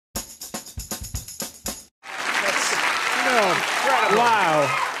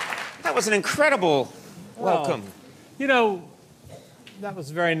Wow. That was an incredible welcome. You know, that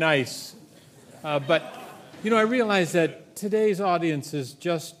was very nice. But, you know, I realize that today's audiences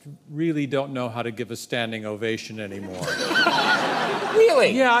just really don't know how to give a standing ovation anymore.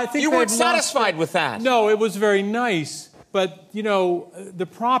 Really? Yeah, I think you weren't satisfied with that. No, it was very nice. But, you know, the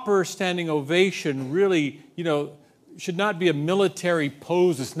proper standing ovation really, you know, should not be a military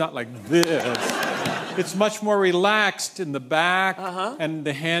pose. It's not like this. It's much more relaxed in the back, and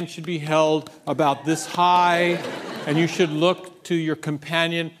the hand should be held about this high, and you should look to your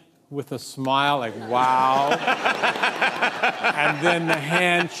companion with a smile, like, wow. And then the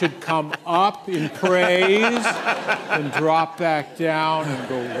hand should come up in praise and drop back down and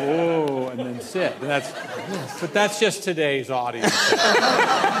go, whoa, and then sit. And but that's just today's audience. You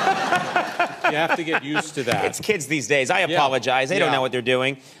have to get used to that. It's kids these days. I apologize. They don't know what they're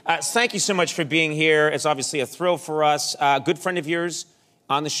doing. Thank you so much for being here. It's obviously a thrill for us. Good friend of yours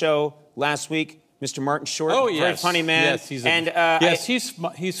on the show last week, Mr. Martin Short. Oh, yes. Very funny man. Yes,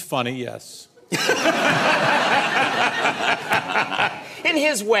 he's funny, yes. In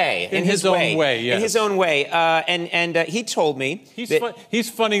his way. In his own way, yes. In his own way. And he told me he's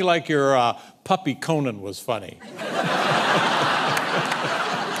funny like your puppy Conan was funny.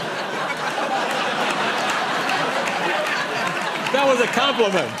 That was a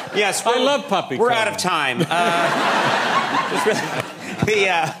compliment. Yes. I love puppy We're Conan. out of time.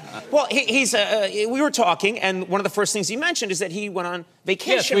 Well, we were talking, and one of the first things he mentioned is that he went on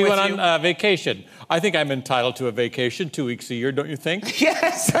vacation with you. Yes, we went on vacation. I think I'm entitled to a vacation 2 weeks a year, don't you think?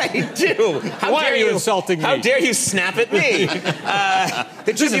 Yes, I do. Why are you insulting me? How dare you snap at me?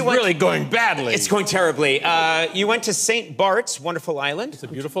 This is really going badly. It's going terribly. You went to St. Bart's, wonderful island. It's a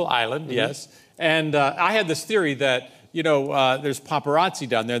beautiful island, yes. And I had this theory that, you know, there's paparazzi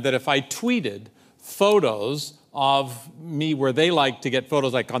down there, that if I tweeted photos of me where they like to get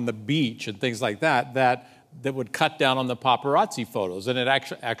photos like on the beach and things like that, that would cut down on the paparazzi photos, and it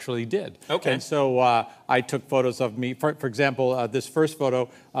actually did. Okay. And so I took photos of me. For example, this first photo,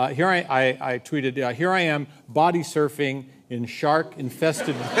 here I tweeted, here I am body surfing in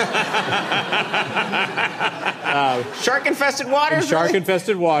shark-infested... shark-infested waters?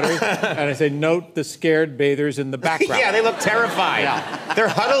 Shark-infested waters. And I say, note the scared bathers in the background. Yeah, they look terrified. Yeah. They're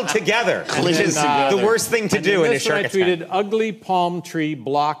huddled together, which is the worst thing to do in a shark attack. I tweeted, ugly palm tree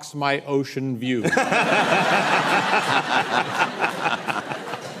blocks my ocean view.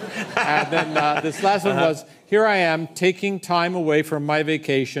 And then this last one was, here I am taking time away from my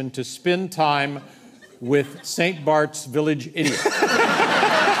vacation to spend time with St. Bart's Village Idiot. That's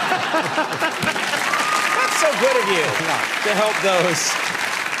so good of you to help those.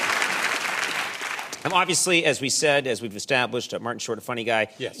 And obviously, as we said, as we've established, Martin Short, a funny guy.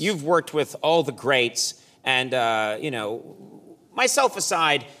 Yes. You've worked with all the greats, and, you know, myself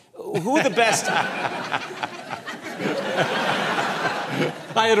aside, who are the best?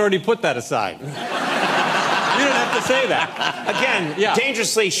 I had already put that aside. You don't have to say that. Again,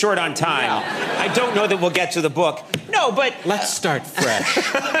 dangerously short on time. Yeah. I don't know that we'll get to the book. No, but... Let's start fresh.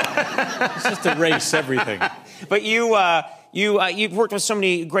 Let's just erase everything. But you've worked with so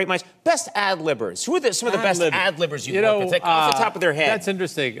many great minds. Best ad-libbers. Who are some of the best ad-libbers you've worked with? Like, off the top of their head. That's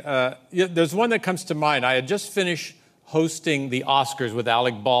interesting. There's one that comes to mind. I had just finished hosting the Oscars with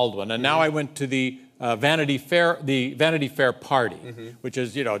Alec Baldwin, and now I went to the Vanity Fair party, which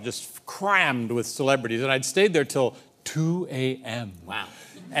is, you know, just crammed with celebrities, and I'd stayed there till 2 a.m. Wow.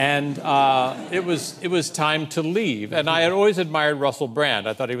 And it was time to leave, and I had always admired Russell Brand.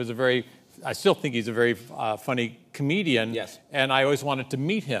 I thought he was I still think he's a very funny comedian. Yes. And I always wanted to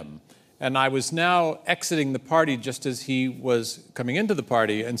meet him. And I was now exiting the party just as he was coming into the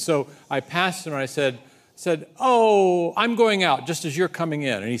party, and so I passed him and I said, "Oh, I'm going out just as you're coming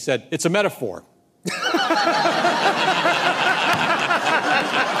in." And he said, "It's a metaphor."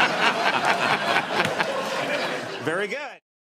 Very good.